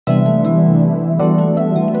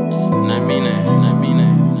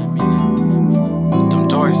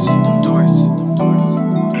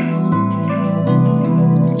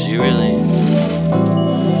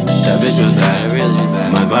bitch was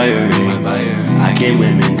bad, my buyer ring. I came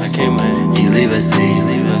with mints, he leave us lean.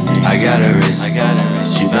 I got a wrist,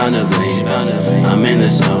 she bound to bling. I'm in the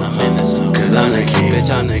snow, cause I'm the king. It's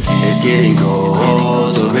getting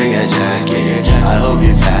cold, so bring a jacket. I hope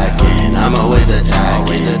you packin', I'm always attacking.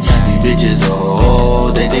 These bitches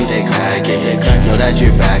old, they think they crackin'. Know that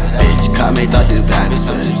you're back, bitch, caught me, Thot do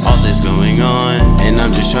backflips. All this going on, and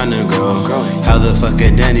I'm just tryna grow. How the fuck a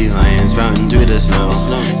dandelion sproutin' through the snow?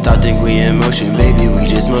 Thot think we in motion, baby, we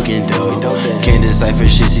just smokin' dope. Can't decipher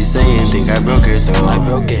shit she's saying, think I broke her throat.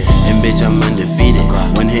 And bitch, I'm undefeated.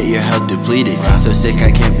 One hit, your health depleted. So sick,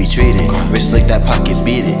 I can't be treated. Wrist lick that pocket,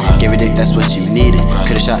 beat it. Gave her dick, that's what she needed.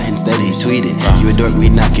 Could've shot instead, he tweeted. You a dork, we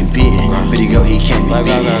not competing. Pretty girl, he can't be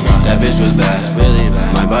beaten. That bitch was bad,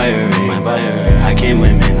 my buyer ring. I came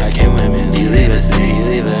with mints, he leave us lean.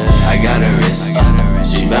 I got a wrist,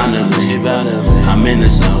 she bound to bling. I'm in the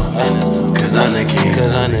snow, cause I'm the king.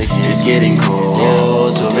 It's getting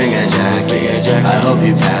cold, so bring a jacket. I hope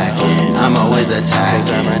you packin', I'm always attacking.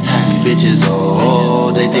 These bitches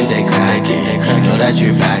old, they think they crackin'. Know that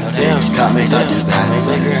you're back, bitch, caught me, Thot do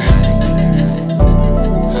backflips.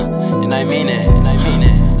 And I mean it, and I mean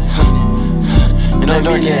it.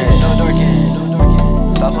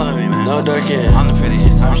 Stop playing with me, man. No dorking. I'm the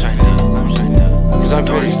prettiest, I'm shining. Cause I'm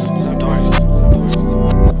pretty.